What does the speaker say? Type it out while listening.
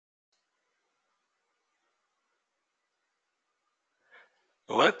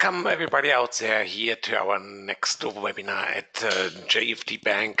Welcome everybody out there here to our next webinar at JFD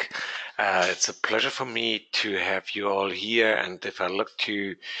Bank. It's a pleasure for me to have you all here, and if I look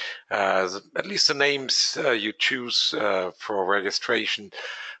to at least the names you choose for registration,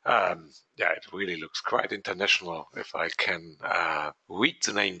 yeah, it really looks quite international if I can read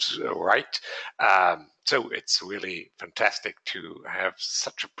the names right. So it's really fantastic to have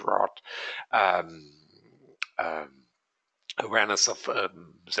such a broad awareness of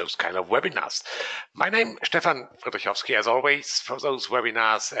those kind of webinars. My name is Stefan Friedrichowski, as always, for those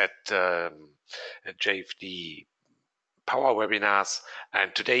webinars at JFD Power Webinars.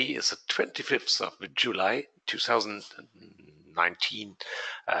 And today is the 25th of July, 2019,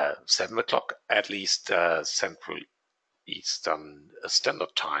 7 o'clock, at least Central Eastern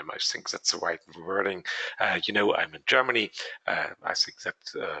Standard Time. I think that's the right wording. I'm in Germany. I think that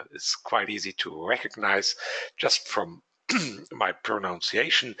is quite easy to recognize just from my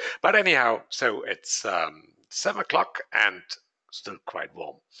pronunciation. But anyhow, so it's 7 o'clock and still quite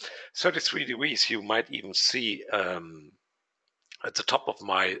warm. 33 degrees, you might even see at the top of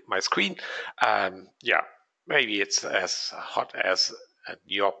my screen. Yeah, maybe it's as hot as at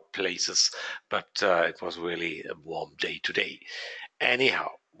your places, but it was really a warm day today.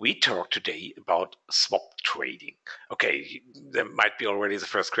 Anyhow, we talk today about swap trading. Okay, there might be already the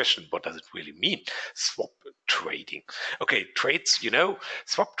first question. What does it really mean, swap trading? Okay, trades,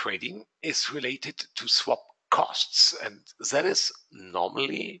 swap trading is related to swap costs, and that is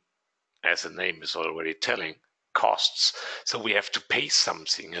normally, as the name is already telling, costs. So we have to pay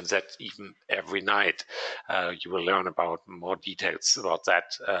something, and that even every night. You will learn about more details about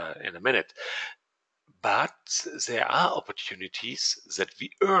that in a minute. But there are opportunities that we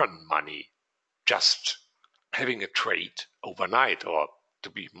earn money just having a trade overnight, or to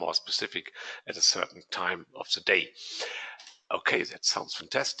be more specific, at a certain time of the day. Okay, that sounds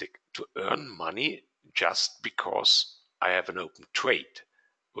fantastic. To earn money just because I have an open trade,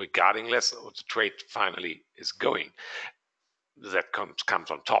 regardless of the trade finally is going. That comes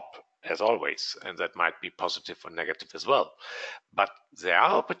on top, as always, and that might be positive or negative as well. But there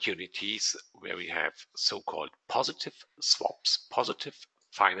are opportunities where we have so-called positive swaps, positive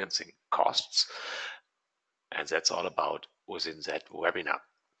financing costs, and that's all about within that webinar.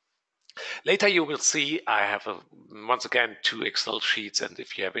 Later you will see I have once again 2 Excel sheets, and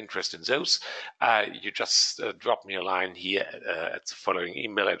if you have interest in those, you just drop me a line here at the following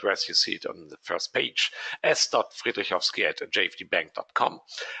email address. You see it on the first page, s.friedrichowski@jfdbank.com,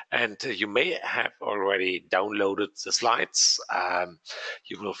 and you may have already downloaded the slides.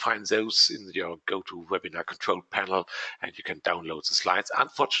 You will find those in your GoToWebinar control panel, and you can download the slides.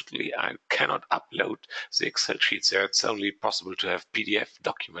 Unfortunately, I cannot upload the Excel sheets there. It's only possible to have PDF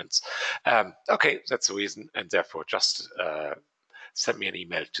documents. Okay, that's the reason, and therefore just send me an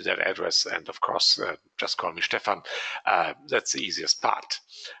email to that address, and of course just call me Stefan. That's the easiest part.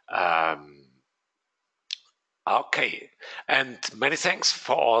 Okay, and many thanks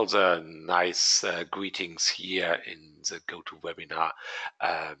for all the nice greetings here in the GoToWebinar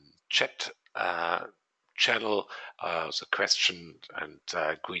chat channel, the question and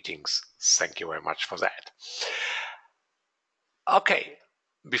greetings. Thank you very much for that. Okay.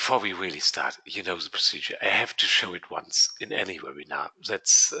 Before we really start, you know the procedure. I have to show it once in any webinar.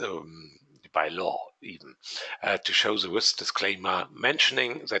 That's by law even, to show the risk disclaimer,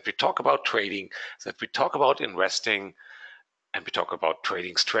 mentioning that we talk about trading, that we talk about investing, and we talk about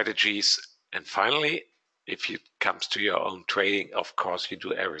trading strategies. And finally, if it comes to your own trading, of course, you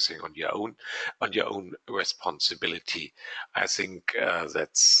do everything on your own responsibility. I think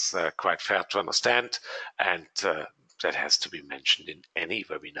that's quite fair to understand, and that has to be mentioned in any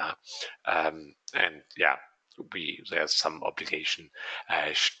webinar. And yeah, there's some obligation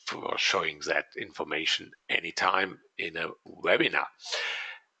for showing that information anytime in a webinar.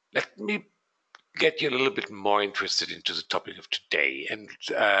 Let me get you a little bit more interested into the topic of today. And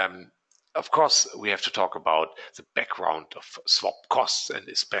of course, we have to talk about the background of swap costs, and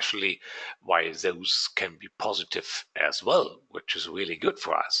especially why those can be positive as well, which is really good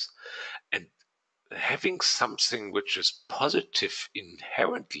for us. And having something which is positive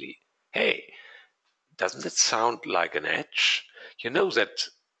inherently, hey, doesn't it sound like an edge? You know that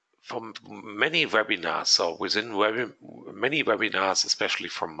from many webinars, or within many webinars, especially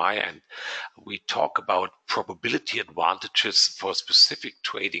from my end, we talk about probability advantages for specific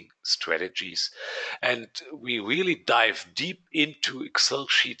trading strategies. And we really dive deep into Excel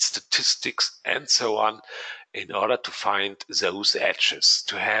sheet statistics and so on in order to find those edges,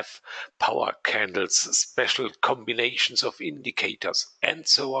 to have power candles, special combinations of indicators, and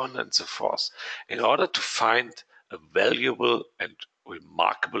so on and so forth, in order to find a valuable and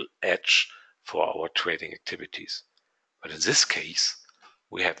remarkable edge for our trading activities. But in this case,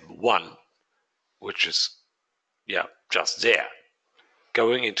 we have one which is, just there.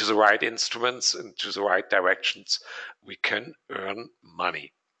 Going into the right instruments, into the right directions, we can earn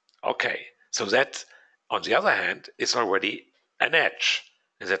money. Okay, so that, on the other hand, is already an edge.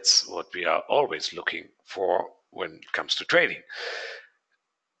 And that's what we are always looking for when it comes to trading.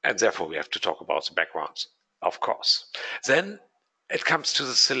 And therefore, we have to talk about the backgrounds, of course. Then it comes to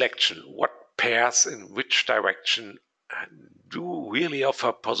the selection. What pairs in which direction do really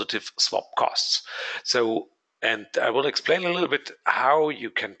offer positive swap costs? And I will explain a little bit how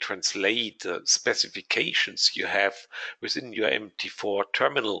you can translate the specifications you have within your MT4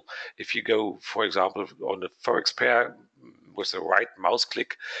 terminal. If you go, for example, on the Forex pair with the right mouse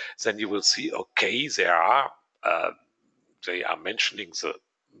click, then you will see, okay, they are mentioning the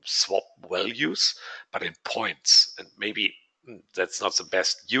swap values, but in points, and maybe that's not the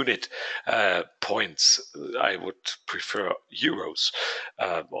best unit points. I would prefer euros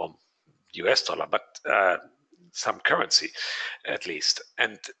or US dollar, but some currency at least.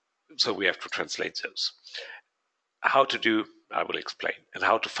 And so we have to translate those. How to do, I will explain, and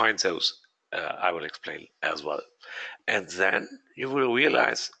how to find those, I will explain as well. And then you will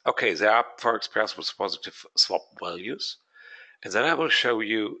realize, okay, there are Forex pairs with positive swap values. And then I will show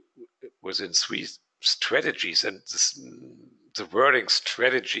you within 3 strategies, and the wording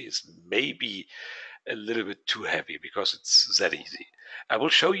strategies may be a little bit too heavy because it's that easy. I will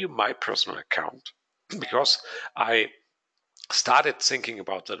show you my personal account because I started thinking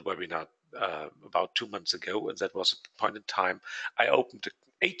about that webinar about 2 months ago, and that was a point in time I opened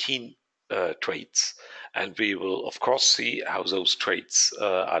 18 trades, and we will of course see how those trades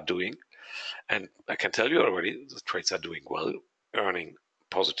are doing. And I can tell you already, the trades are doing well, earning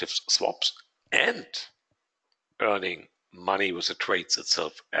positive swaps and earning money with the trades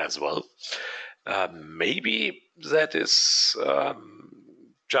itself as well. Maybe that is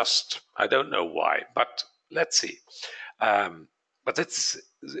just, I don't know why, but let's see. But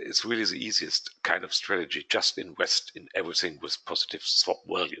it's really the easiest kind of strategy. Just invest in everything with positive swap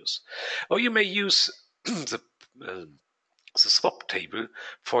values. Or you may use the swap table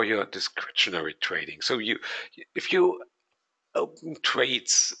for your discretionary trading. So if you open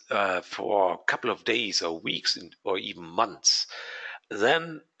trades for a couple of days or weeks or even months,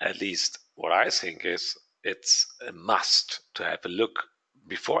 then at least what I think is it's a must to have a look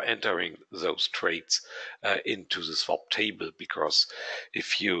before entering those trades into the swap table, because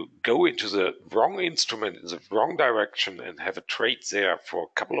if you go into the wrong instrument in the wrong direction and have a trade there for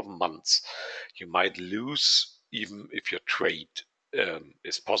a couple of months, you might lose even if your trade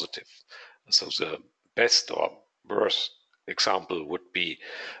is positive. So the best or worst example would be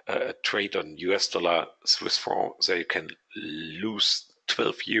a trade on US dollar Swiss franc. There you can lose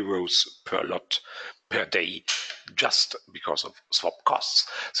 12 euros per lot per day just because of swap costs.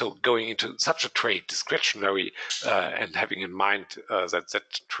 So going into such a trade discretionary and having in mind that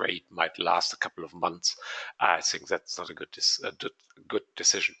trade might last a couple of months, I think that's not a good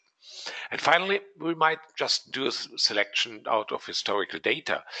decision. And finally, we might just do a selection out of historical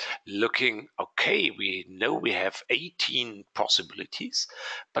data, looking, okay, we know we have 18 possibilities,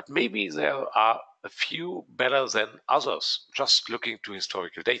 but maybe there are a few better than others, just looking to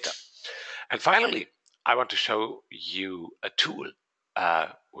historical data. And finally, I want to show you a tool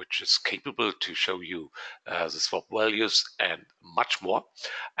which is capable to show you the swap values and much more.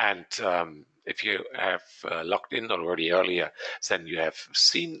 And if you have logged in already earlier, then you have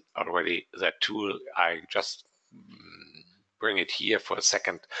seen already that tool. I just bring it here for a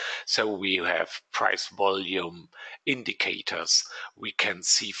second. So we have price volume indicators. We can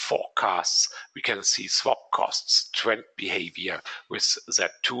see forecasts. We can see swap costs, trend behavior with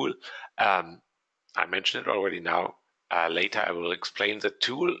that tool. I mentioned it already now. Later I will explain the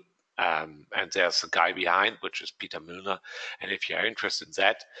tool. And there's a guy behind, which is Peter Milner. And if you're interested in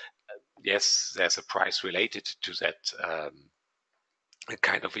that, yes, there's a price related to that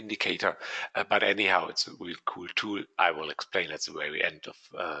kind of indicator. But anyhow, it's a really cool tool. I will explain at the very end of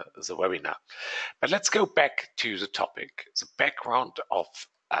the webinar. But let's go back to the topic, the background of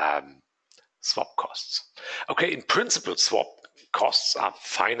swap costs. Okay, in principle, swap costs are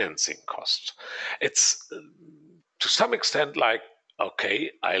financing costs. It's to some extent like,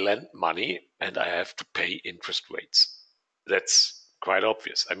 okay, I lend money and I have to pay interest rates. That's quite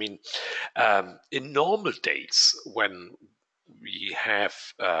obvious. I mean, in normal days, when we have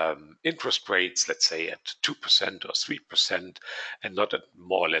interest rates, let's say at 2% or 3%, and not at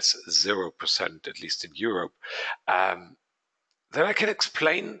more or less 0%, at least in Europe, then I can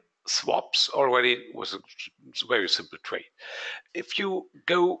explain swaps already was a very simple trade. If you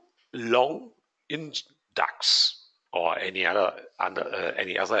go long in DAX or any other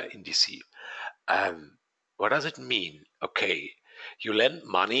index, what does it mean? Okay, you lend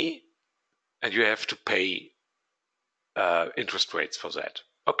money and you have to pay interest rates for that.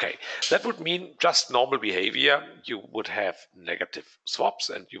 Okay, that would mean just normal behavior. You would have negative swaps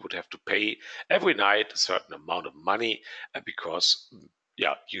and you would have to pay every night a certain amount of money because,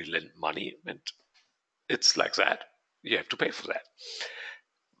 yeah, you lend money and it's like that. You have to pay for that.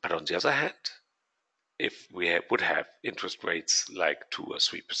 But on the other hand, if we would have interest rates like 2 or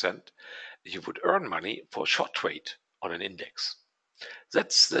 3%, you would earn money for a short trade on an index.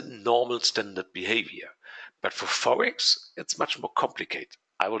 That's the normal standard behavior. But for Forex, it's much more complicated.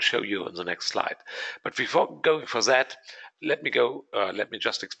 I will show you on the next slide. But before going for that, let me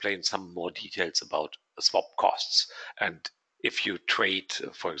just explain some more details about swap costs. And if you trade,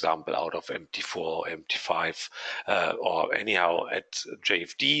 for example, out of MT4, MT5, or anyhow at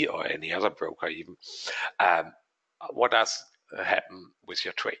JFD or any other broker even, what does happen with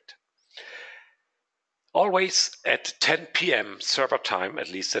your trade? Always at 10 p.m. server time,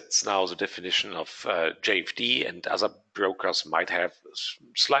 at least that's now the definition of JFD, and other brokers might have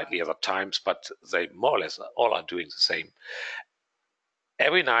slightly other times, but they more or less all are doing the same.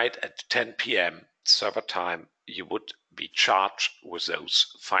 Every night at 10 p.m. server time, you would be charged with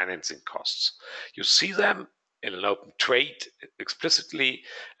those financing costs. You see them in an open trade explicitly,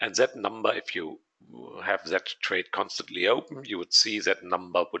 and that number, if you have that trade constantly open, you would see that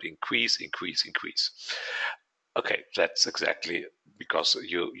number would increase. Okay, that's exactly because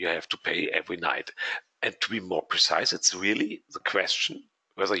you have to pay every night. And to be more precise, it's really the question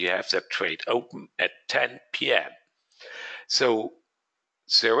whether you have that trade open at 10 p.m. So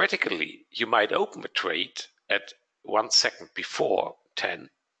theoretically, you might open a trade at 1 second before 10.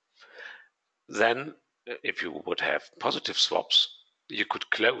 Then, if you would have positive swaps, you could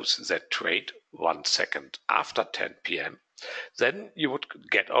close that trade 1 second after 10 p.m. Then you would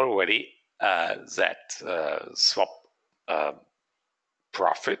get already that swap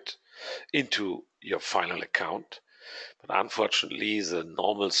profit into your final account. But unfortunately, the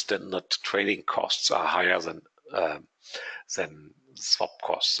normal standard trading costs are higher than swap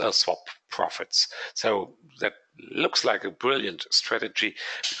costs, swap profits. So that looks like a brilliant strategy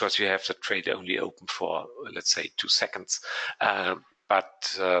because you have the trade only open for, let's say, 2 seconds.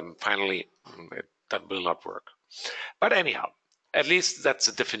 But finally, that will not work. But anyhow, at least that's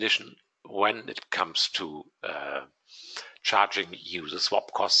the definition when it comes to charging you the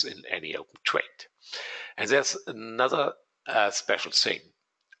swap costs in any open trade. And there's another special thing.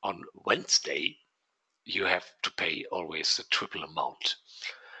 On Wednesday, you have to pay always the triple amount.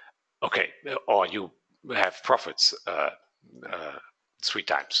 Okay, or you have profits 3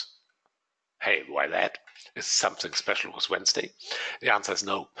 times. Hey, why that? Is something special with Wednesday? The answer is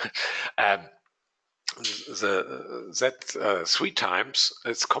no. That 3 times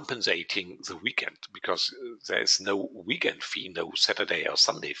is compensating the weekend because there is no weekend fee, no Saturday or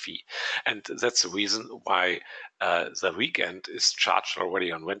Sunday fee. And that's the reason why the weekend is charged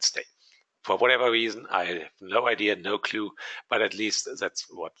already on Wednesday. For whatever reason, I have no idea, no clue, but at least that's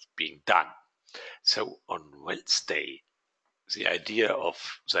what's being done. So on Wednesday, the idea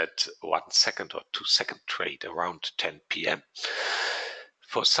of that 1 second or 2 second trade around 10 p.m.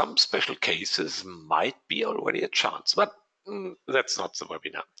 for some special cases might be already a chance, but that's not the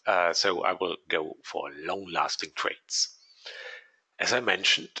webinar. So I will go for long-lasting trades. As I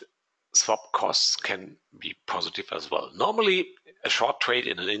mentioned, swap costs can be positive as well. Normally, a short trade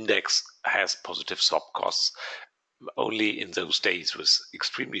in an index has positive swap costs only in those days with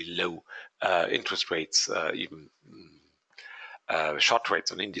extremely low interest rates. Even short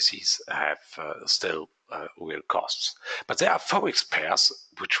trades on indices have still real costs. But there are Forex pairs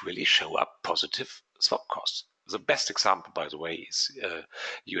which really show up positive swap costs. The best example, by the way, is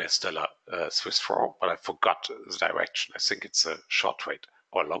US dollar Swiss franc, but I forgot the direction. I think it's a short trade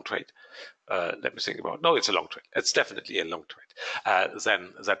or a long trade. Let me think about it. No, it's a long trade. It's definitely a long trade.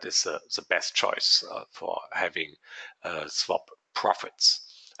 Then that is the best choice for having swap profits.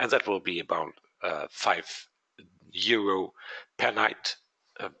 And that will be about €5 per night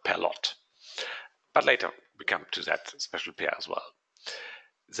per lot. But later we come to that special pair as well.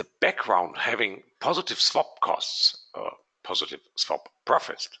 The background having positive swap costs or positive swap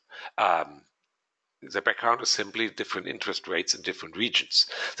profits, the background is simply different interest rates in different regions.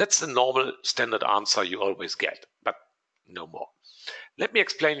 That's the normal standard answer you always get, but no more. Let me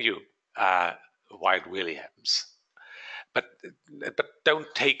explain to you why it really happens. but don't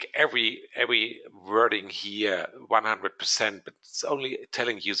take every wording here 100%, but it's only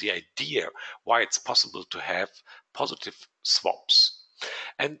telling you the idea why it's possible to have positive swaps.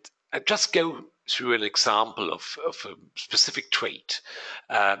 And I just go through an example of a specific trade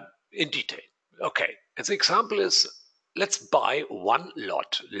in detail. Okay, and the example is, let's buy one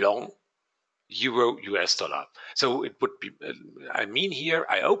lot long euro US dollar. So it would be, I mean here,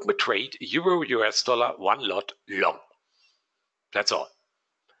 I open a trade, euro US dollar, one lot long. That's all.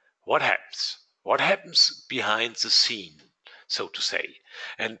 What happens? What happens behind the scene, so to say?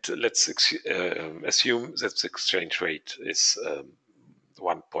 And let's assume that the exchange rate is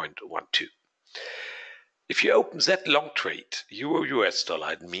 1.12. If you open that long trade, euro US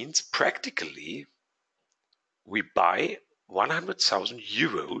dollar, it means practically we buy 100,000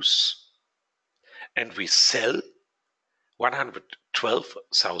 euros and we sell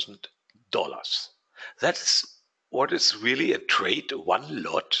 $112,000. That's what is really a trade, one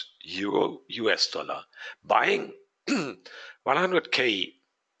lot euro US dollar, buying 100k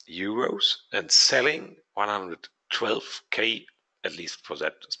euros and selling 112k, at least for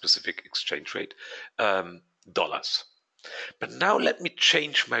that specific exchange rate, dollars. But now let me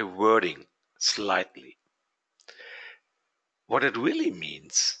change my wording slightly. What it really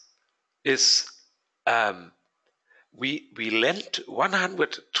means is we lent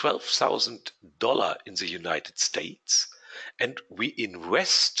 $112,000 in the United States and we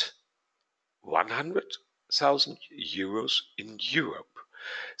invest 100,000 euros in Europe.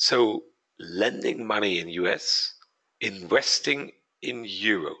 So lending money in US, investing in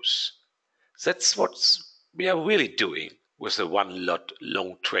euros. That's what we are really doing with the one lot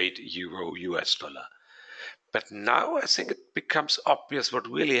long trade euro US dollar. But now I think it becomes obvious what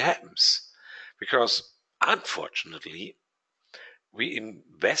really happens, because unfortunately we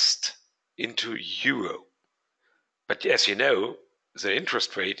invest into euro. But as you know, the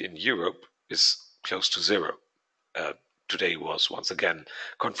interest rate in Europe is close to zero. Today was once again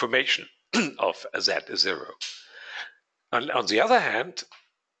confirmation of that zero. On the other hand,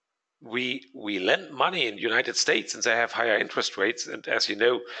 we lend money in the United States and they have higher interest rates. And as you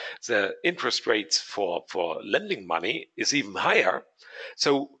know, the interest rates for lending money is even higher.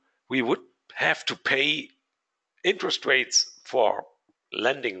 So we would have to pay interest rates for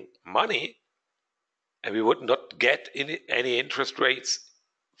lending money, and we would not get any interest rates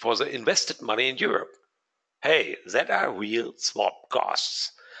for the invested money in Europe. Hey, that are real swap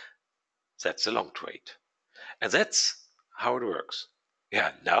costs. That's a long trade. And that's how it works.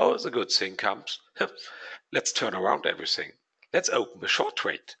 Yeah, now the good thing comes. Let's turn around everything. Let's open a short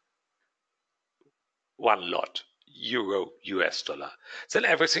trade. One lot, euro, US dollar. Then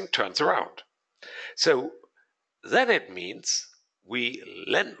everything turns around. So then it means we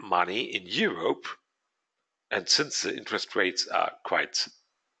lend money in Europe, and since the interest rates are quite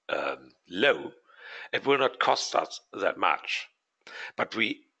low, it will not cost us that much. But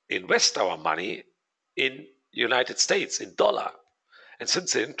we invest our money in United States in dollar. And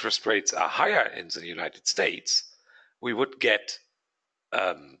since the interest rates are higher in the United States, we would get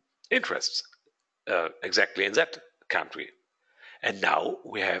interests exactly in that country. And now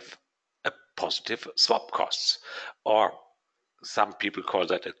we have a positive swap costs, or some people call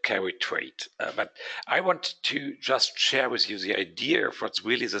that a carry trade. But I want to just share with you the idea of what's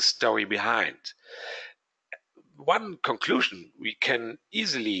really the story behind. One conclusion we can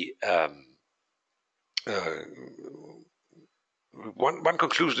easily one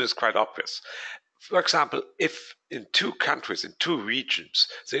conclusion is quite obvious. For example, if in two countries, in two regions,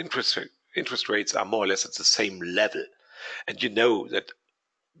 the interest rates are more or less at the same level, and you know that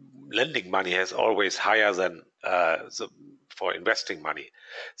lending money is always higher than for investing money,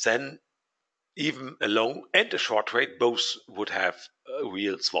 then even a long and a short rate both would have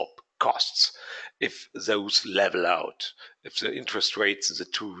real swap costs if those level out, if the interest rates in the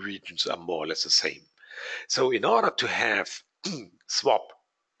two regions are more or less the same. So in order to have swap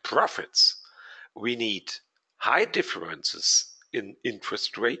profits, we need high differences in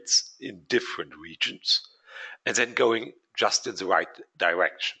interest rates in different regions and then going just in the right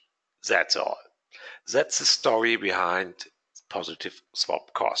direction. That's all. That's the story behind positive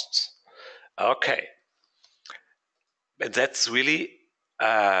swap costs. Okay. And that's really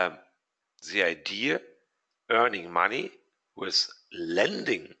the idea, earning money with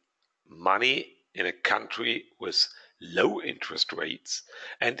lending money in a country with low interest rates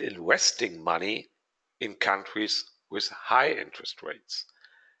and investing money in countries with high interest rates.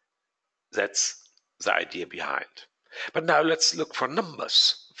 That's the idea behind. But now let's look for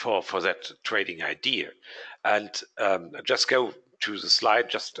numbers for that trading idea, and just go to the slide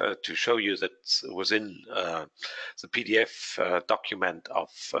just to show you that within the PDF document of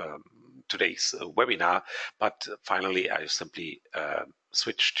today's webinar, but finally I simply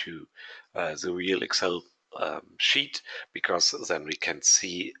switch to the real Excel sheet, because then we can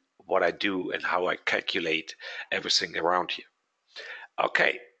see what I do and how I calculate everything around here.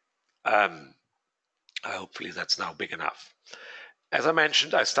 Okay, hopefully that's now big enough. As I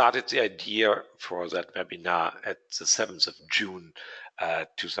mentioned, I started the idea for that webinar at the 7th of June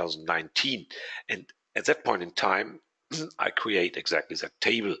 2019, and at that point in time I create exactly that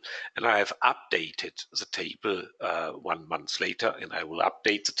table, and I have updated the table 1 month later, and I will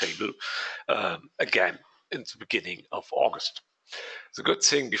update the table again in the beginning of August. The good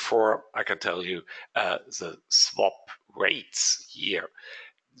thing before I can tell you, the swap rates here,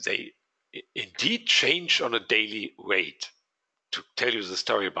 they indeed change on a daily rate. To tell you the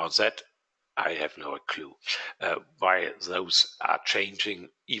story about that, I have no clue why those are changing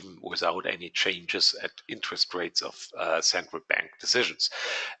even without any changes at interest rates of central bank decisions.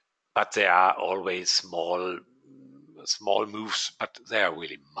 But there are always small moves, but they are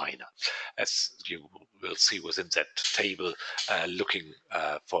really minor, as you will see within that table, looking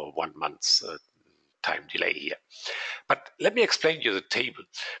for 1 month's time delay here. But let me explain you the table,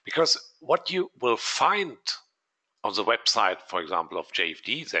 because what you will find on the website, for example, of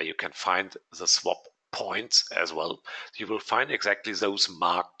JFD, there you can find the swap points as well. You will find exactly those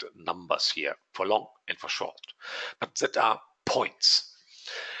marked numbers here for long and for short, but that are points.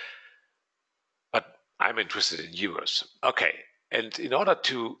 But I'm interested in euros. Okay, and in order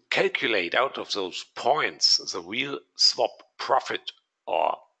to calculate out of those points the real swap profit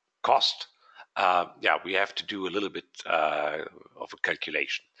or cost, we have to do a little bit of a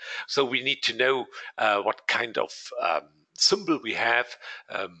calculation. So we need to know what kind of symbol we have.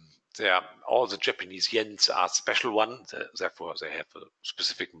 All the Japanese yens are special ones, therefore they have a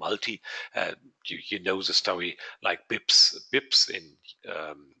specific multi. You know the story, like bips. Bips in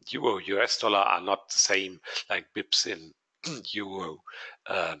euro, US dollar are not the same like bips in euro,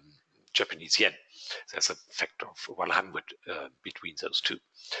 Japanese yen. There's a factor of 100 between those two.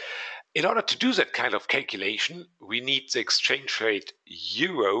 In order to do that kind of calculation, we need the exchange rate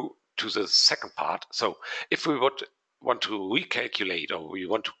euro to the second part. So if we would want to recalculate, or we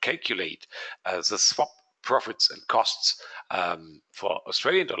want to calculate the swap profits and costs for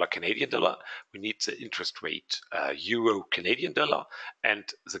Australian dollar, Canadian dollar, we need the interest rate euro, Canadian dollar, and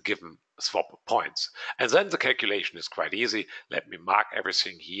the given swap points. And then the calculation is quite easy. Let me mark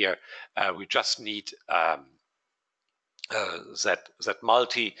everything here. We just need that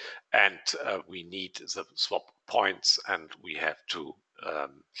multi, and we need the swap points, and we have to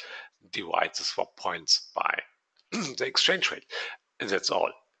divide the swap points by the exchange rate, and that's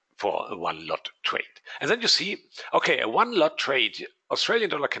all for a 1 lot trade. And then you see, okay, a 1 lot trade, Australian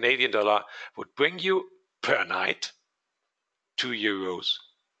dollar, Canadian dollar, would bring you per night €2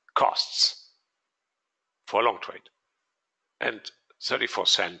 costs for a long trade, and 34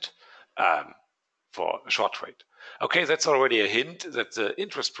 cents for a short trade. Okay, that's already a hint that the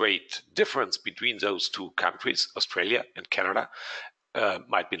interest rate difference between those two countries, Australia and Canada,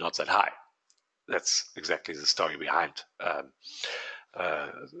 might be not that high. That's exactly the story behind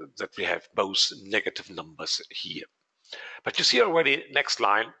that we have both negative numbers here. But you see already, next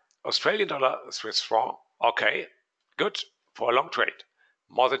line, Australian dollar, Swiss franc, okay, good for a long trade,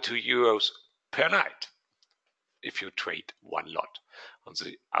 more than €2 per night if you trade 1 lot. On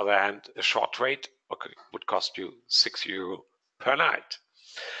the other hand, a short trade would cost you €6 per night.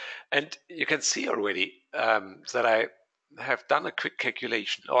 And you can see already that I have done a quick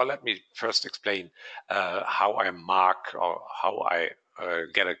calculation. Or let me first explain how I mark, or how I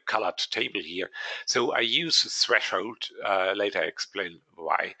get a colored table here. So I use a threshold. Later I explain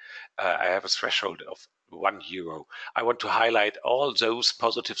why. I have a threshold of €1. I want to highlight all those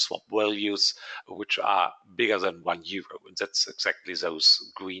positive swap values which are bigger than €1, and that's exactly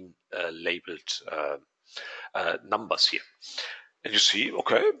those green labeled numbers here. And you see,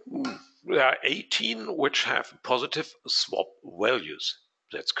 okay, there are 18 which have positive swap values.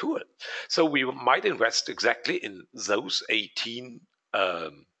 That's cool. So we might invest exactly in those 18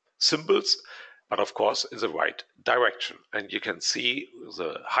 symbols, but of course in the right direction. And you can see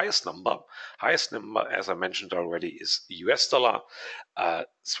the highest number, as I mentioned already, is US dollar,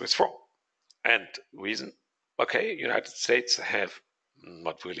 Swiss franc. And reason, okay, United States have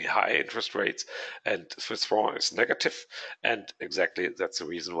not really high interest rates, and Swiss franc is negative, and exactly that's the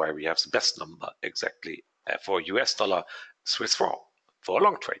reason why we have the best number exactly for US dollar, Swiss franc for a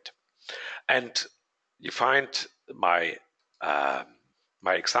long trade. And you find my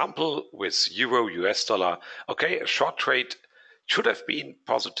my example with euro, US dollar. Okay, a short trade should have been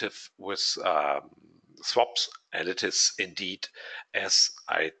positive with swaps, and it is indeed, as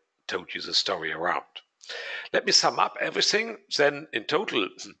I told you the story around. Let me sum up everything then in total.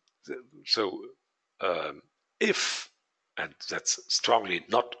 So if, and that's strongly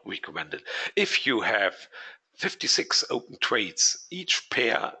not recommended, if you have 56 open trades, each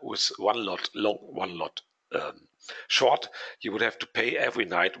pair with one lot long, one lot short, you would have to pay every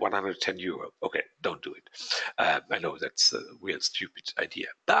night 110 euro. Okay, don't do it. I know that's a real stupid idea.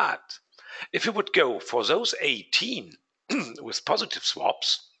 But if you would go for those 18 with positive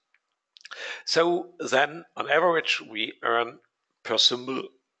swaps, so then on average we earn per symbol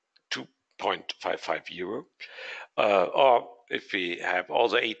 2.55 euro. Or if we have all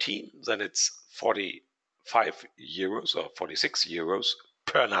the 18, then it's 45 euros or 46 euros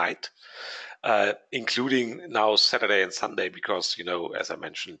per night. Including now Saturday and Sunday, because, you know, as I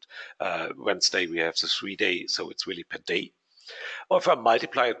mentioned, Wednesday we have the 3-day, so it's really per day. Or if I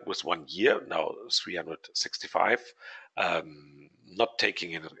multiply it with 1 year, now 365, not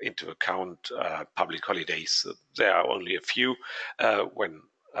taking into account public holidays, there are only a few when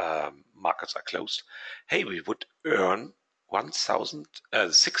markets are closed. Hey, we would earn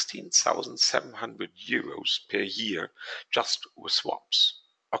 16,700 euros per year just with swaps.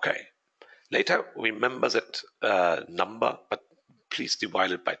 Okay. Later, remember that number, but please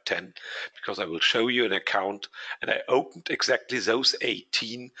divide it by 10, because I will show you an account, and I opened exactly those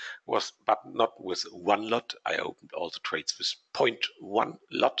 18, but not with one lot. I opened all the trades with 0.1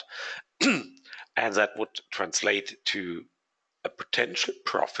 lot, and that would translate to a potential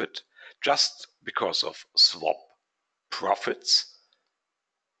profit just because of swap profits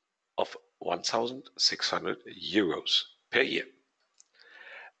of 1,600 euros per year.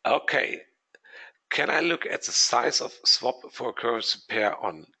 Okay. Can I look at the size of swap for a currency pair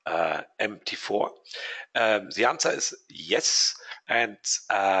on MT4? The answer is yes, and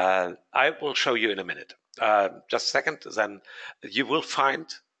I will show you in a minute. Just a second, then you will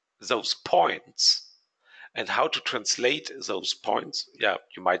find those points and how to translate those points. Yeah,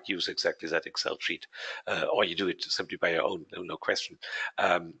 you might use exactly that Excel sheet, or you do it simply by your own, no question.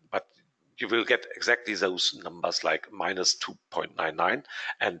 But you will get exactly those numbers, like minus 2.99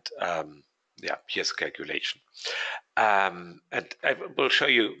 and yeah, here's a calculation. And I will show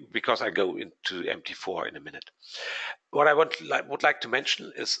you, because I go into MT4 in a minute. What I would like to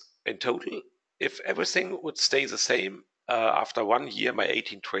mention is, in total, if everything would stay the same, after 1 year, my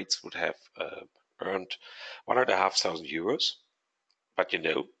 18 trades would have earned 1,500 euros. But, you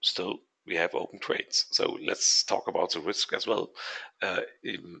know, still we have open trades. So let's talk about the risk as well.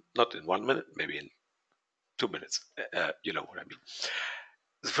 Not in 1 minute, maybe in 2 minutes. You know what I mean.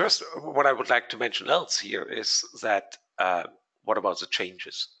 The first, what I would like to mention else here is that what about the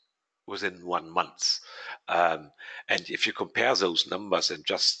changes within 1 month? And if you compare those numbers and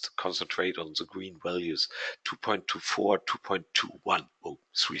just concentrate on the green values, 2.24, 2.21, oh,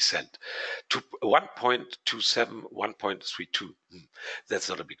 3 cents, 1.27, 1.32, that's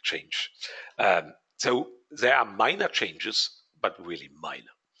not a big change. So there are minor changes, but really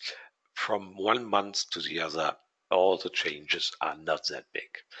minor. From 1 month to the other, all the changes are not that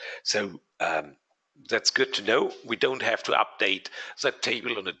big. So that's good to know. We don't have to update that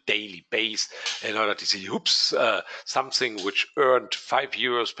table on a daily basis in order to see, oops, something which earned 5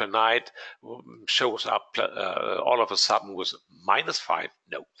 euros per night shows up all of a sudden with -5.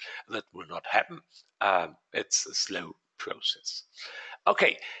 No, that will not happen. It's a slow process.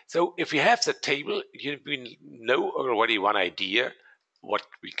 Okay, so if you have the table, you know already one idea what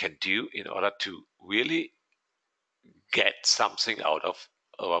we can do in order to really get something out of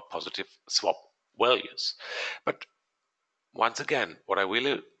our positive swap values. But once again, what I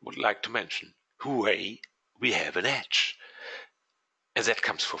really would like to mention, hooray, we have an edge. And that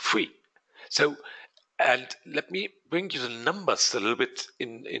comes for free. So, and let me bring you the numbers a little bit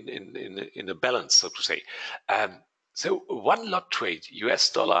in a balance, so to say. So 1 lot trade, US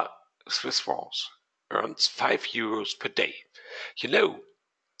dollar, Swiss francs, earns 5 euros per day. You know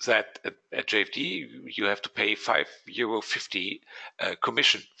that at JFD you have to pay €5.50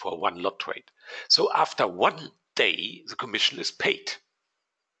 commission for 1 lot trade. So after 1 day, the commission is paid.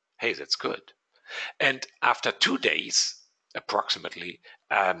 Hey, that's good. And after 2 days, approximately,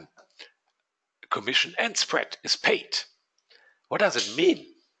 commission and spread is paid. What does it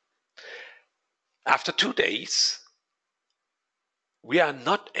mean? After 2 days, we are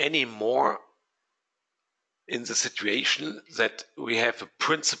not anymore in the situation that we have a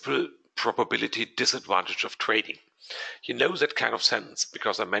principal probability disadvantage of trading. You know that kind of sentence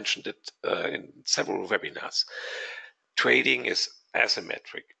because I mentioned it in several webinars. Trading is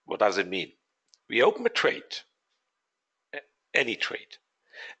asymmetric. What does it mean? We open a trade any trade.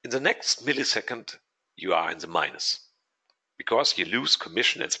 In the next millisecond, you are in the minus because you lose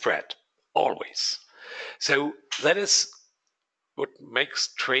commission and spread, always. So that is what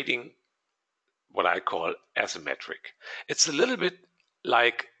makes trading what I call asymmetric. It's a little bit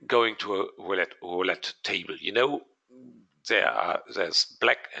like going to a roulette table. You know, there's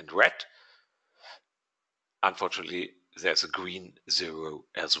black and red. Unfortunately, there's a green zero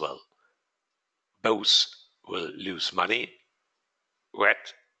as well. Both will lose money, red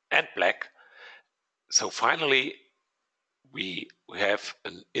and black. So finally, we have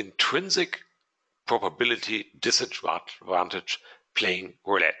an intrinsic probability disadvantage playing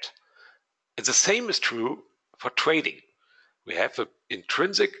roulette. And the same is true for trading. We have an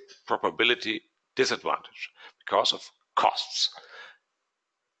intrinsic probability disadvantage because of costs.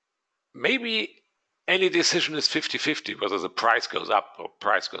 Maybe any decision is 50-50, whether the price goes up or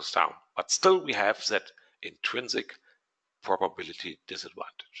price goes down, but still we have that intrinsic probability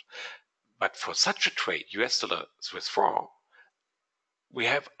disadvantage. But for such a trade, US dollar Swiss franc, we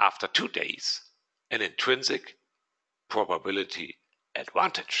have after 2 days an intrinsic probability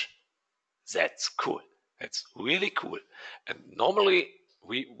advantage. That's cool. That's really cool. And normally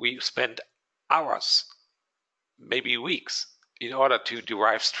we spend hours, maybe weeks, in order to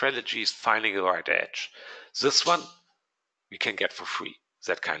derive strategies finding the right edge. This one we can get for free,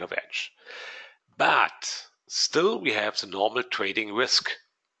 that kind of edge. But still we have the normal trading risk.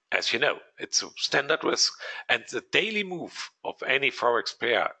 As you know, it's a standard risk. And the daily move of any Forex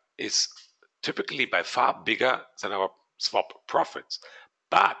pair is typically by far bigger than our swap profits.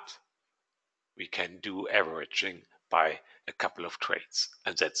 But we can do averaging by a couple of trades,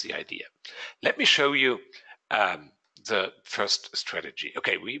 and that's the idea. Let me show you the first strategy.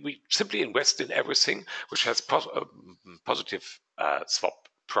 Okay, we simply invest in everything which has positive swap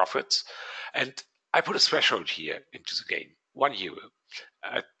profits, and I put a threshold here into the game, €1.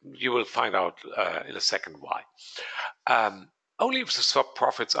 You will find out in a second why. Only if the swap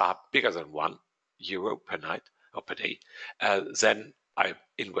profits are bigger than €1 per night or per day, then I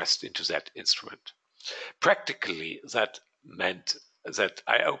invest into that instrument. Practically, that meant that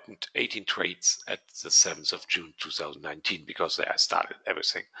I opened 18 trades at the 7th of June 2019 because there I started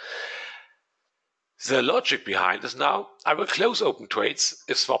everything. The logic behind is now I will close open trades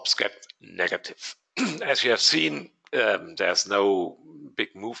if swaps get negative. As you have seen, there's no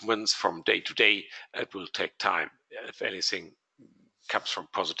big movements from day to day. It will take time if anything comes from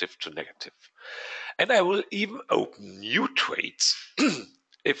positive to negative. And I will even open new trades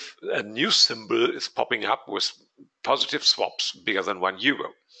if a new symbol is popping up with positive swaps bigger than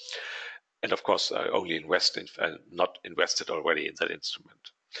 €1. And of course, I only invest in, not invested already in that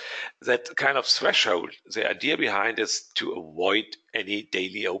instrument. That kind of threshold, the idea behind is to avoid any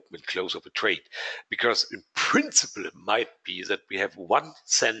daily open and close of a trade. Because in principle, it might be that we have 1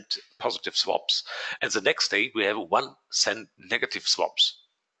 cent positive swaps, and the next day we have 1 cent negative swaps.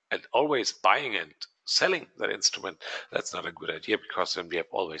 And always buying and selling that instrument, that's not a good idea because then we have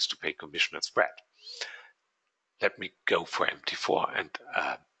always to pay commission and spread. Let me go for MT4 and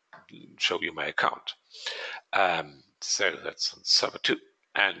show you my account. So that's on server 2,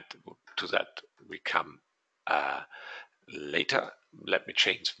 and to that we come later. Let me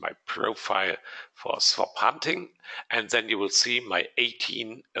change my profile for swap hunting, and then you will see my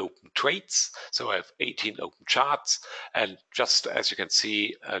 18 open trades. So I have 18 open charts, and just as you can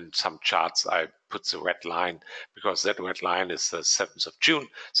see in some charts, I put the red line because that red line is the 7th of June.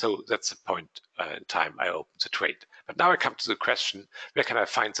 So that's the point in time I opened the trade. But now I come to the question, where can I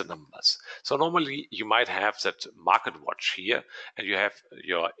find the numbers? So normally you might have that market watch here, and you have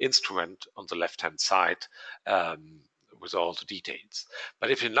your instrument on the left-hand side with all the details.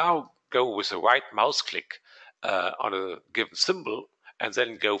 But if you now go with the right mouse click on a given symbol and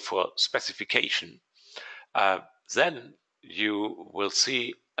then go for specification, then you will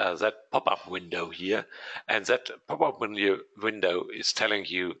see that pop-up window here, and that pop-up window is telling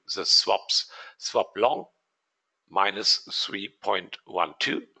you the swap long minus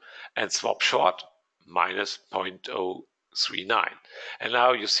 3.12 and swap short minus 0.039. And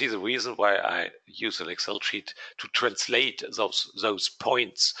now you see the reason why I use an Excel sheet to translate those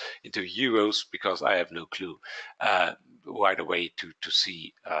points into euros, because I have no clue right away to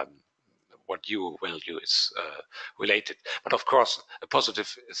see what euro value is related. But of course, a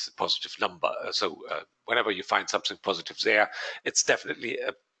positive is a positive number. So whenever you find something positive there, it's definitely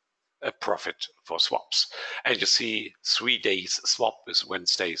a profit for swaps. And you see 3 days swap is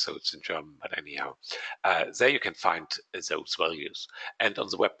Wednesday, so it's in German, but anyhow, there you can find those values. And on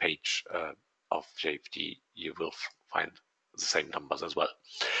the web page of JFD, you will find the same numbers as well.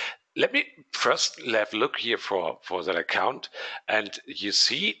 Let me first have a look here for that account, and you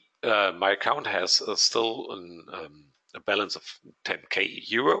see my account has still a balance of 10k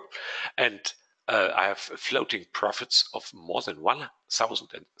euro, and I have floating profits of more than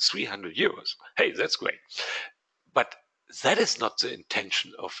 1,300 euros. Hey, that's great. But that is not the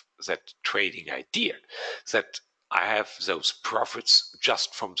intention of that trading idea, that I have those profits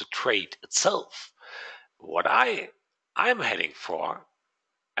just from the trade itself. What I'm heading for,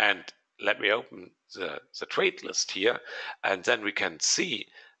 and let me open the trade list here, and then we can see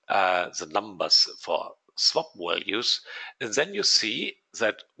the numbers for swap values. And then you see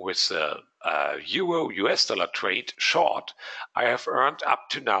that with the euro US dollar trade short, I have earned up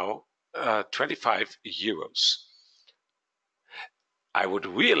to now 25 euros. I would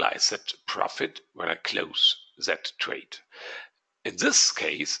realize that profit when I close that trade. In this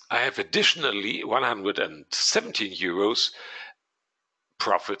case, I have additionally 117 euros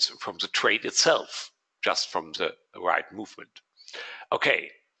profits from the trade itself, just from the right movement. Okay,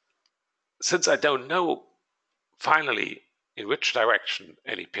 since I don't know finally in which direction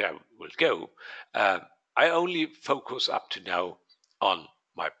any pair will go, I only focus up to now on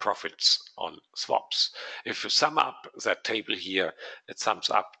my profits on swaps. If you sum up that table here, it sums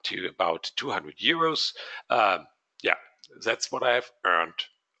up to about 200 euros. Yeah, that's what I have earned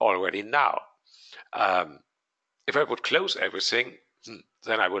already now. If I would close everything,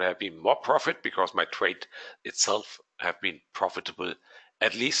 then I would have been more profit because my trade itself have been profitable,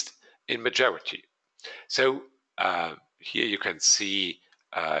 at least in majority. So here you can see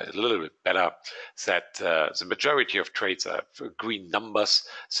a little bit better that the majority of trades are green numbers,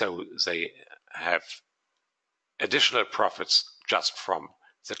 so they have additional profits just from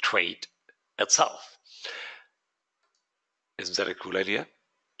the trade itself. Isn't that a cool idea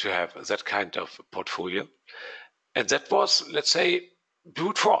to have that kind of portfolio? And that was, let's say,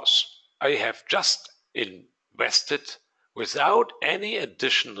 brute force. I have just invested without any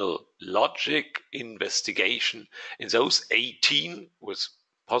additional logic investigation in those 18 with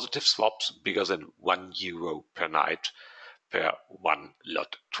positive swaps bigger than €1 per night per one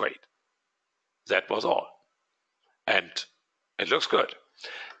lot trade. That was all. And it looks good.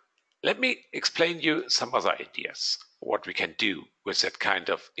 Let me explain you some other ideas, what we can do with that kind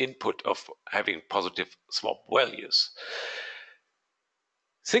of input of having positive swap values.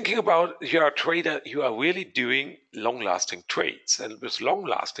 Thinking about you're a trader, you are really doing long-lasting trades. And with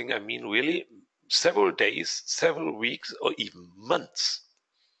long-lasting, I mean really several days, several weeks, or even months.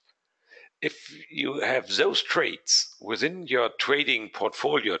 If you have those trades within your trading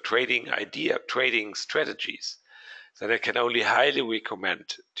portfolio, trading idea, trading strategies, then I can only highly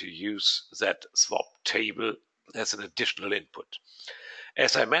recommend to use that swap table as an additional input.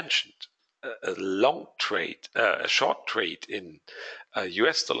 As I mentioned, a long trade, a short trade in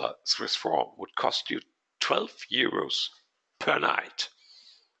US dollar Swiss franc would cost you 12 euros per night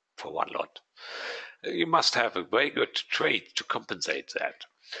for one lot. You must have a very good trade to compensate that.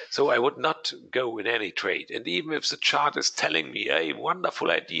 So I would not go in any trade. And even if the chart is telling me, a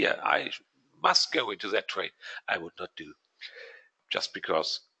wonderful idea, I must go into that trade, I would not do, just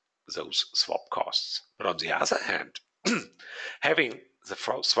because those swap costs. But on the other hand, having the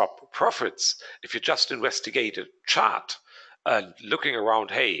swap profits, if you just investigate a chart and looking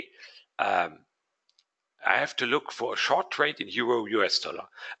around, hey, I have to look for a short trade in euro US dollar.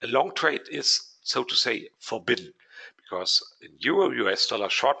 A long trade is, so to say, forbidden, because in euro US dollar,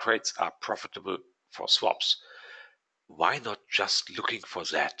 short trades are profitable for swaps. Why not just looking for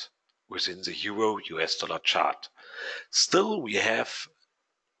that within the euro US dollar chart? Still, we have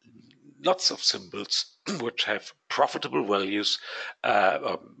lots of symbols which have profitable values,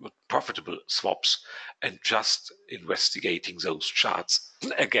 profitable swaps, and just investigating those charts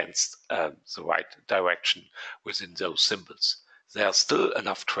against the right direction within those symbols. There are still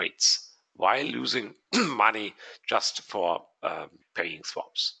enough trades while losing money just for paying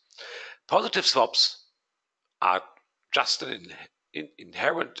swaps. Positive swaps are just an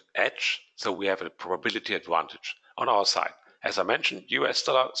inherent edge, so we have a probability advantage on our side. As I mentioned, US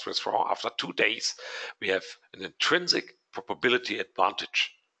dollar, Swiss franc, after 2 days, we have an intrinsic probability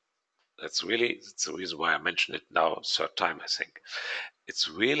advantage. That's the reason why I mentioned it now, third time, I think. It's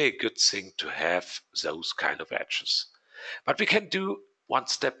really a good thing to have those kind of edges. But we can do one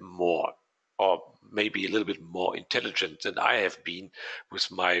step more, or maybe a little bit more intelligent than I have been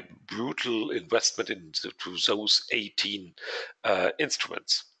with my brutal investment into those 18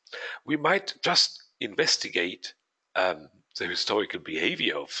 instruments. We might just investigate the historical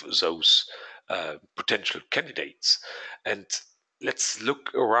behavior of those potential candidates. And let's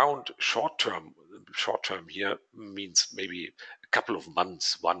look around short term. Short term here means maybe a couple of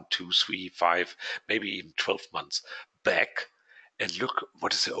months, 1, 2, 3, 5, maybe even 12 months back, and look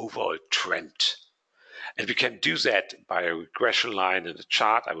what is the overall trend. And we can do that by a regression line in the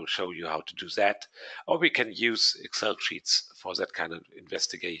chart. I will show you how to do that. Or we can use Excel sheets for that kind of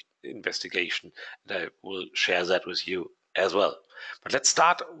investigation. And I will share that with you as well. But let's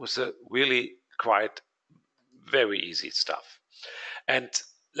start with the really quite very easy stuff. And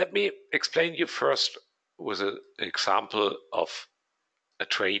let me explain you first with an example of a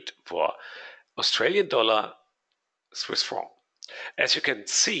trade for Australian dollar, Swiss franc. As you can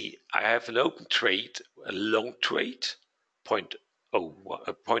see, I have an open trade, a long trade,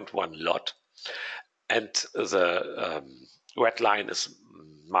 0.1 lot, and the red line is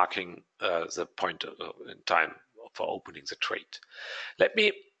marking the point in time for opening the trade. Let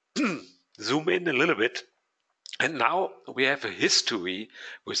me zoom in a little bit, and now we have a history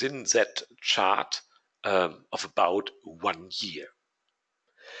within that chart of about 1 year.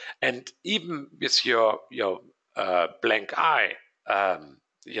 And even with your blank eye,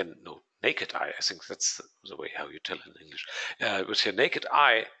 naked eye, I think that's the way how you tell it in English. With your naked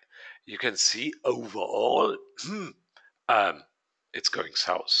eye, you can see overall it's going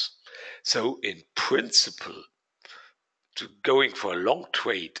south. So in principle, to going for a long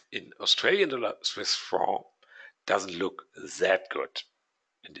trade in Australian dollar, Swiss franc doesn't look that good.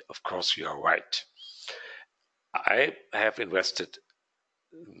 And of course, you are right. I have invested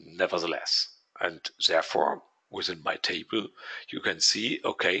nevertheless, and therefore within my table you can see,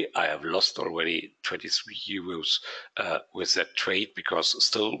 okay, I have lost already 23 euros with that trade, because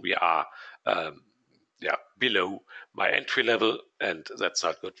still we are below my entry level, and that's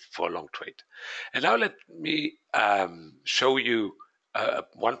not good for a long trade. And now let me show you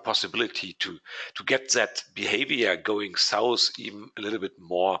one possibility to get that behavior going south even a little bit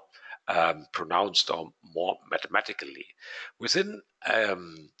more pronounced or more mathematically. Within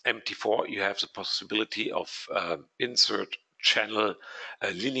MT4, you have the possibility of insert channel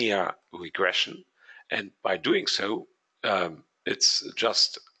linear regression, and by doing so, it's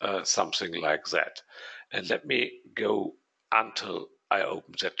just something like that. And let me go until I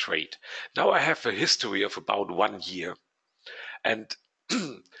open that trade. Now I have a history of about 1 year, and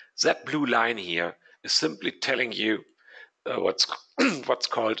that blue line here is simply telling you what's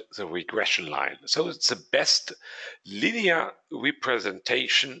called the regression line. So it's the best linear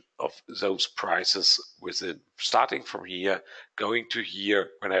representation of those prices within starting from here, going to here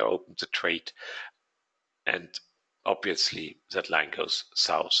when I open the trade, and obviously that line goes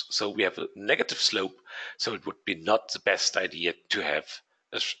south. So we have a negative slope, so it would be not the best idea to have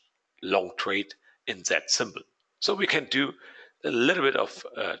a long trade in that symbol. So we can do a little bit of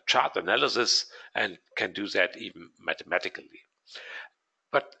chart analysis and can do that even mathematically.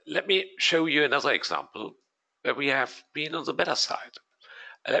 But let me show you another example where we have been on the better side.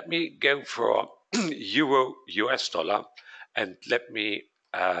 Let me go for Euro US dollar, and let me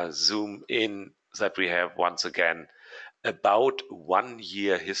zoom in that we have once again about 1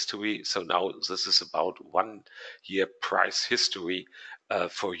 year history. So now this is about 1 year price history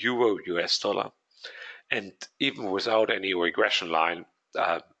for Euro US dollar. And even without any regression line,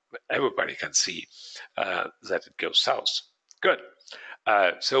 everybody can see that it goes south. Good.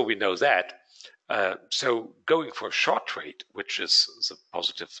 So we know that. So going for a short trade, which is the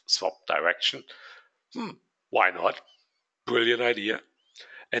positive swap direction, why not? Brilliant idea.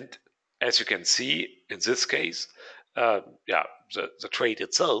 And as you can see, in this case, the trade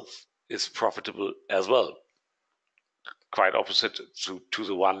itself is profitable as well. Quite opposite to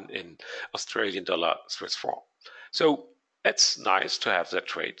the one in Australian dollar, Swiss franc. So it's nice to have that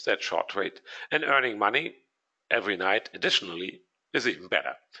trade, that short trade, and earning money every night additionally is even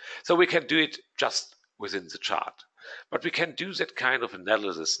better. So we can do it just within the chart. But we can do that kind of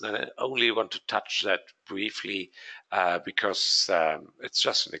analysis, and I only want to touch that briefly because it's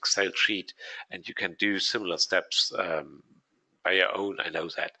just an Excel sheet, and you can do similar steps by your own, I know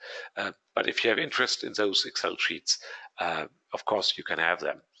that. But if you have interest in those Excel sheets, of course you can have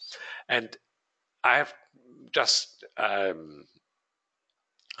them. And I have just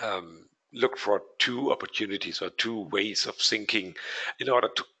looked for 2 opportunities or 2 ways of thinking in order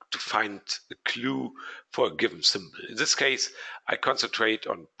to find a clue for a given symbol. In this case, I concentrate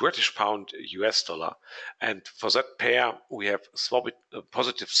on British pound, US dollar, and for that pair we have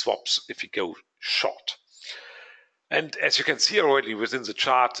positive swaps if you go short. And as you can see already within the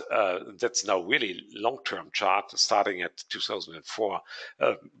chart, that's now really long-term chart starting at 2004.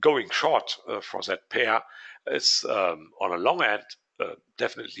 Going short for that pair is on a long end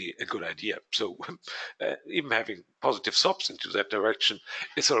definitely a good idea. So even having positive swaps into that direction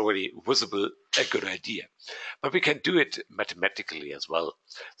is already visible a good idea. But we can do it mathematically as well.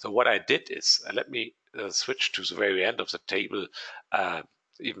 So what I did is, let me switch to the very end of the table,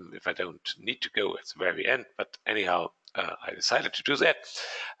 even if I don't need to go at the very end, but anyhow, I decided to do that.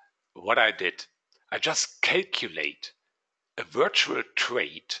 What I did, I just calculate a virtual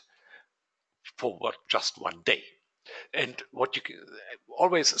trade for just one day. And what you can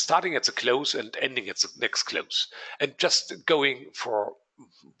always starting at the close and ending at the next close, and just going for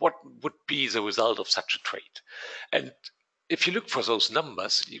what would be the result of such a trade. And if you look for those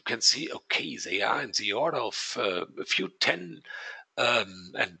numbers, you can see, okay, they are in the order of a few 10,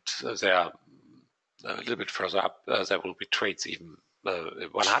 and they are a little bit further up. There will be trades even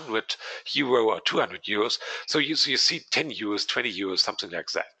 100 euro or 200 euros. So you see 10 euros, 20 euros, something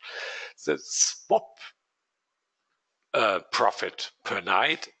like that. The swap profit per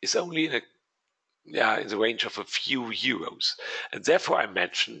night is only in the range of a few euros. And therefore, I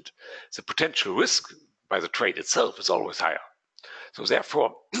mentioned the potential risk by the trade itself is always higher. So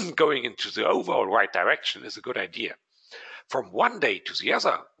therefore, going into the overall right direction is a good idea. From one day to the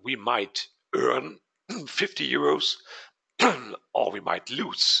other, we might earn 50 euros or we might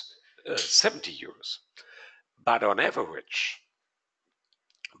lose 70 euros. But on average,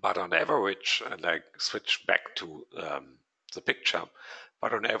 and I switch back to the picture,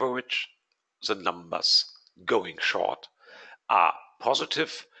 but on average, the numbers going short are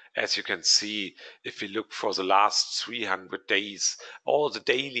positive. As you can see, if we look for the last 300 days, all the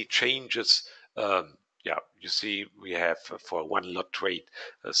daily changes, you see we have for one lot trade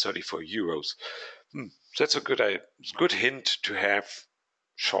 34 euros. That's a good hint to have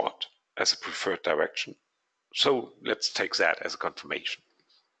short as a preferred direction. So let's take that as a confirmation.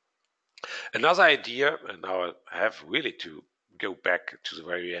 Another idea, and now I have really to go back to the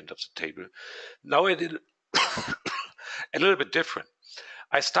very end of the table. Now I did a little bit different.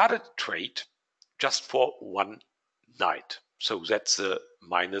 I started a trade just for one night. So that's a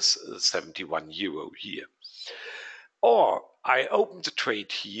minus 71 euro here. Or I open the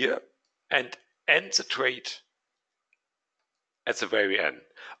trade here and end the trade at the very end.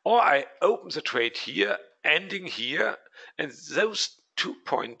 Or I open the trade here, ending here, and those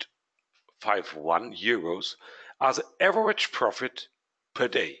 2.51 euros are the average profit per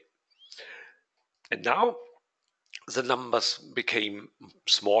day. And now the numbers became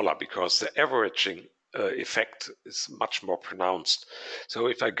smaller because the averaging effect is much more pronounced. So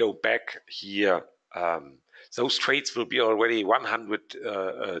if I go back here, those trades will be already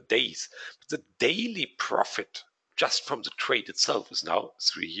 100 days. But the daily profit just from the trade itself is now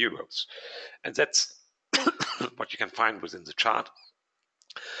 3 euros. And that's what you can find within the chart.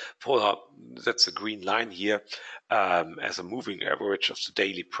 That's a green line here as a moving average of the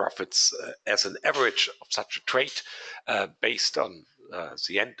daily profits as an average of such a trade based on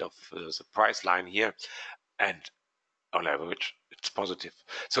the end of the price line here, and on average it's positive.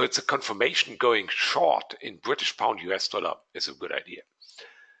 So it's a confirmation going short in British pound US dollar is a good idea.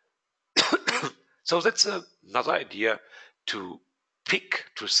 So that's another idea to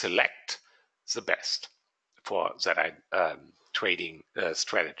select the best for that trading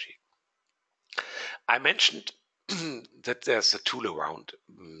strategy. I mentioned that there's a tool around,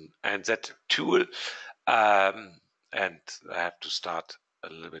 and that tool, and I have to start a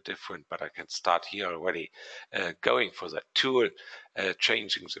little bit different, but I can start here already going for that tool,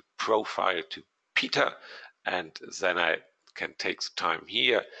 changing the profile to Peter, and then I can take the time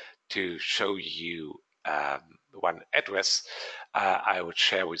here to show you one address I would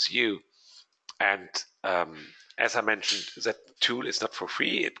share with you. And as I mentioned, that tool is not for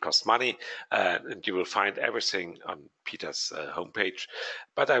free. It costs money, and you will find everything on Peter's homepage.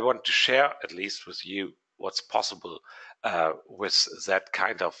 But I want to share at least with you what's possible with that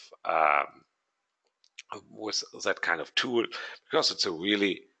kind of tool, because it's a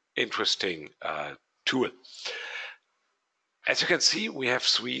really interesting tool. As you can see, we have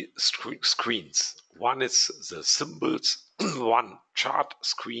three screens. One is the symbols, one chart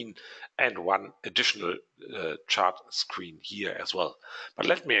screen, and one additional chart screen here as well. But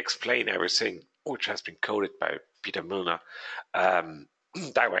let me explain everything which has been coded by Peter Milner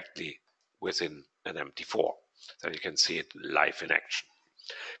directly within an MT4, so you can see it live in action.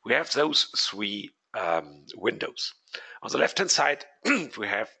 We have those three windows. On the left-hand side, we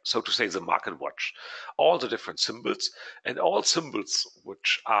have, so to say, the market watch, all the different symbols, and all symbols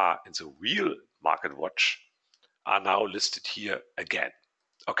which are in the real market watch are now listed here again.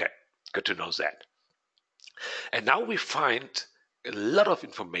 Okay, good to know that. And now we find a lot of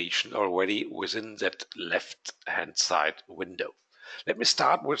information already within that left-hand side window. Let me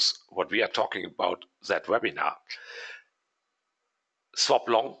start with what we are talking about that webinar. Swap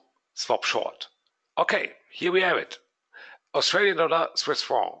long, swap short. Okay, here we have it. Australian dollar, Swiss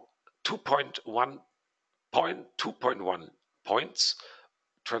franc, 2.1 points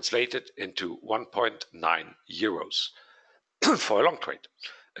translated into 1.9 euros for a long trade.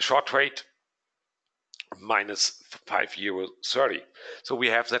 A short trade, minus €5.30. So we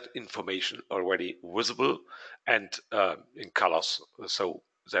have that information already visible and in colors. So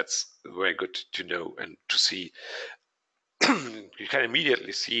that's very good to know and to see. You can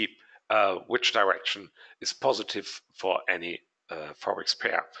immediately see which direction is positive for any Forex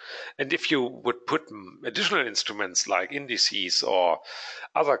pair. And if you would put additional instruments like indices or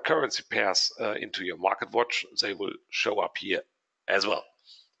other currency pairs into your market watch, they will show up here as well,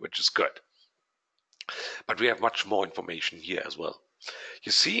 which is good. But we have much more information here as well.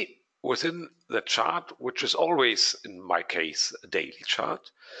 You see within the chart, which is always, in my case, a daily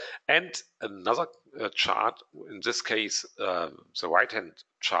chart, and another chart, in this case, the right-hand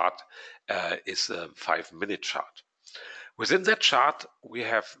chart is a 5-minute chart. Within that chart, we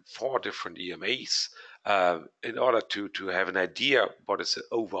have 4 different EMAs in order to have an idea what is the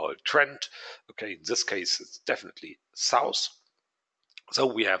overall trend. Okay, in this case, it's definitely south. So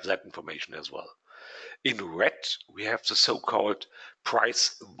we have that information as well. In red, we have the so-called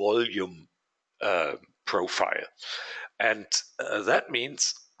price volume profile. And that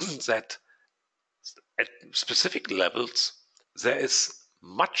means that at specific levels, there is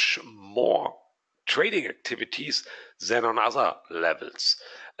much more trading activities than on other levels.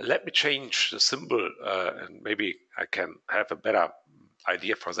 Let me change the symbol and maybe I can have a better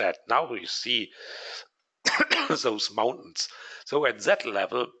idea for that. Now you see those mountains. So at that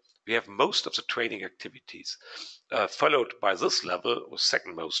level, we have most of the trading activities, followed by this level with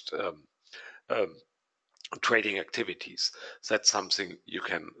second most trading activities. That's something you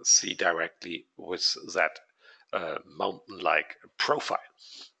can see directly with that mountain-like profile.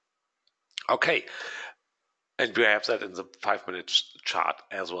 Okay, and we have that in the 5-minute chart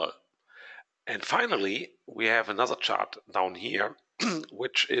as well. And finally, we have another chart down here,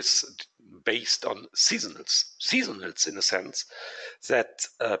 which is based on seasonals. Seasonals in the sense that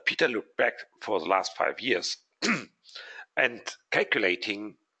Peter looked back for the last 5 years and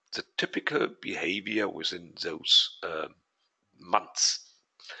calculating the typical behavior within those months.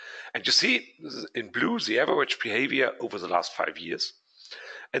 And you see in blue the average behavior over the last 5 years.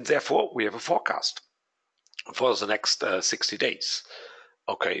 And therefore, we have a forecast for the next 60 days.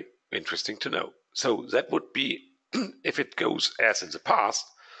 Okay, interesting to know. So that would be, if it goes as in the past,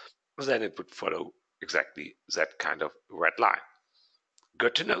 then it would follow exactly that kind of red line.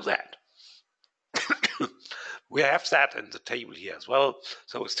 Good to know that. We have that in the table here as well.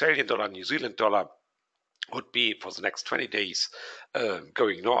 So Australian dollar, New Zealand dollar would be for the next 20 days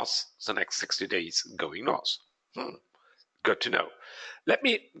going north, the next 60 days going north. Good to know. Let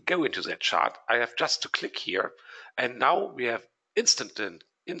me go into that chart. I have just to click here, and now we have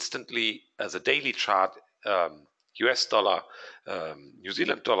instantly as a daily chart, US dollar, New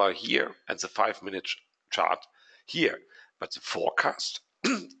Zealand dollar here, and the 5-minute chart here. But the forecast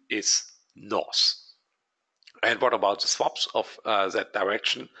is north. And what about the swaps of that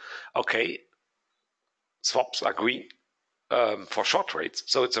direction? Okay, swaps are green for short trades,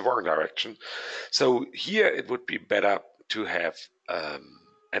 so it's a wrong direction. So here it would be better to have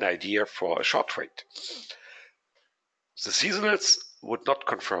an idea for a short trade. The seasonals would not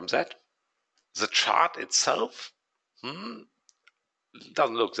confirm that. The chart itself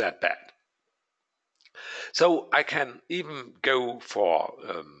doesn't look that bad. So I can even go for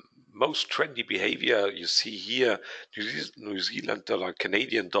most trendy behavior. You see here, New Zealand dollar,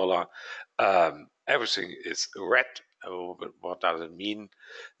 Canadian dollar, everything is red. Oh, but what does it mean?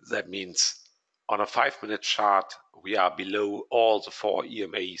 That means on a 5-minute chart, we are below all the 4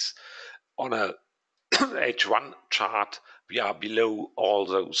 EMAs. On a H1 chart, we are below all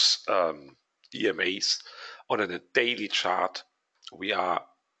those EMAs. On a daily chart, we are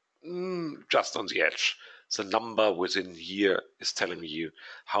just on the edge. The number within here is telling you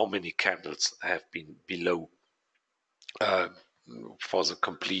how many candles have been below for the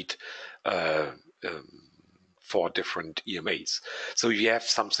complete 4 different EMAs. So you have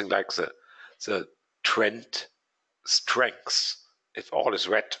something like the trend strength. If all is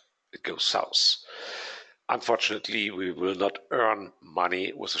red, it goes south. Unfortunately, we will not earn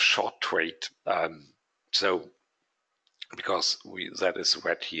money with a short trade. Because that is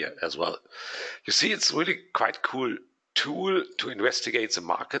red here as well. You see, it's really quite cool tool to investigate the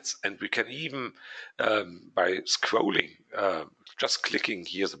markets, and we can even by scrolling, just clicking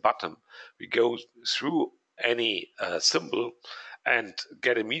here the bottom, we go through any symbol and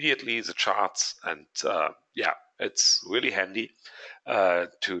get immediately the charts. And yeah, it's really handy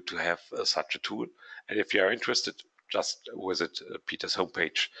to have such a tool. And if you are interested, just visit Peter's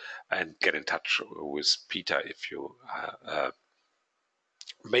homepage and get in touch with Peter if you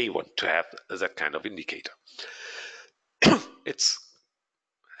may want to have that kind of indicator. It's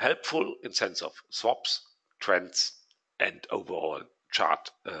helpful in sense of swaps, trends, and overall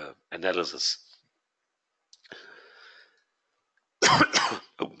chart analysis.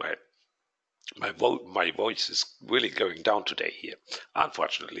 Oh, my voice is really going down today here,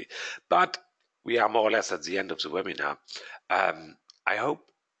 unfortunately. But we are more or less at the end of the webinar. I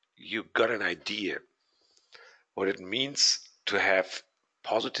hope you got an idea what it means to have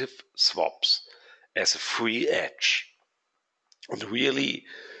positive swaps as a free edge. And really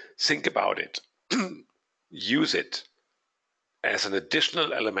think about it. Use it as an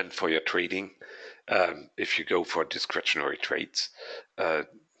additional element for your trading. If you go for discretionary trades,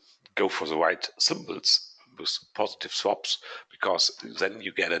 go for the right symbols with positive swaps, because then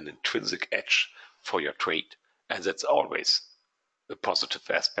you get an intrinsic edge for your trade, and that's always a positive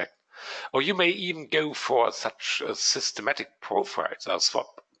aspect. Or you may even go for such systematic profiles or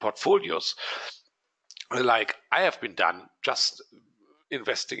swap portfolios, like I have been done, just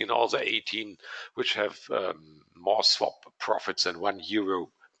investing in all the 18 which have more swap profits than €1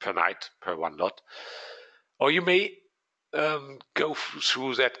 per night per one lot. Or you may go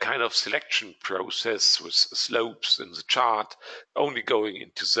through that kind of selection process with slopes in the chart, only going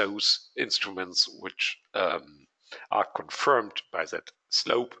into those instruments which are confirmed by that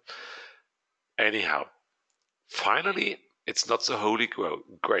slope. Anyhow, finally, it's not the holy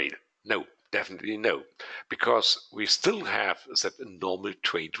grail. No, definitely no, because we still have that normal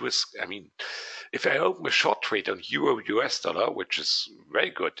trade risk. I mean, if I open a short trade on euro US dollar, which is very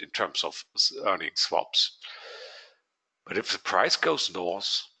good in terms of earning swaps, but if the price goes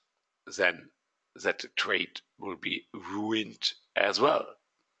north, then that trade will be ruined as well.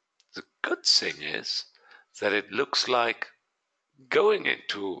 The good thing is that it looks like going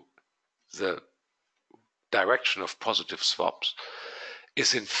into the direction of positive swaps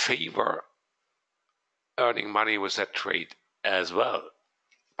is in favor earning money with that trade as well.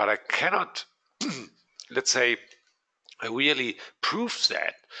 But I cannot, let's say, really prove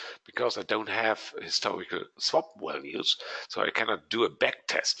that because I don't have historical swap values, so I cannot do a back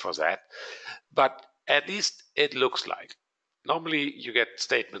test for that. But at least it looks like. Normally you get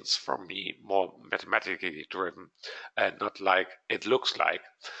statements from me more mathematically driven and not like it looks like.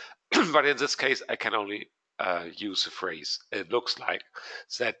 But in this case, I can only use the phrase it looks like,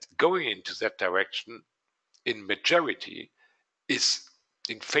 that going into that direction in majority is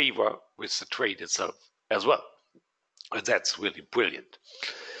in favor with the trade itself as well. And that's really brilliant.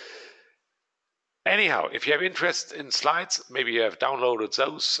 Anyhow, if you have interest in slides, maybe you have downloaded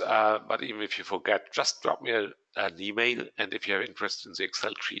those, but even if you forget, just drop me an email. And if you have interest in the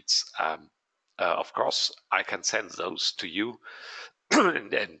Excel sheets, of course, I can send those to you.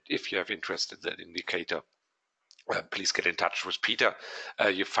 And if you have interest in that indicator, please get in touch with Peter.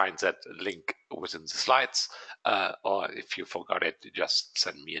 You find that link within the slides, or if you forgot it, just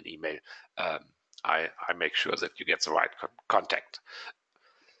send me an email. I make sure that you get the right contact.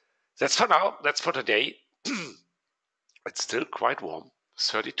 That's for now. That's for today. It's still quite warm,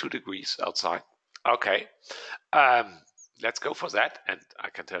 32 degrees outside. Okay, let's go for that. And I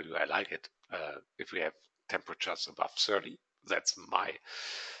can tell you I like it. If we have temperatures above 30, that's my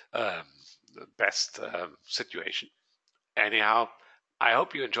best situation. Anyhow, I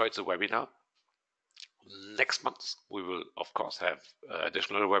hope you enjoyed the webinar. Next month, we will, of course, have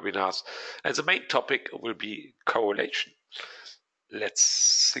additional webinars. And the main topic will be correlation.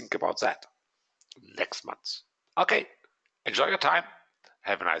 Let's think about that next month. Okay, enjoy your time.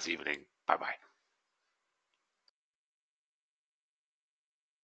 Have a nice evening. Bye-bye.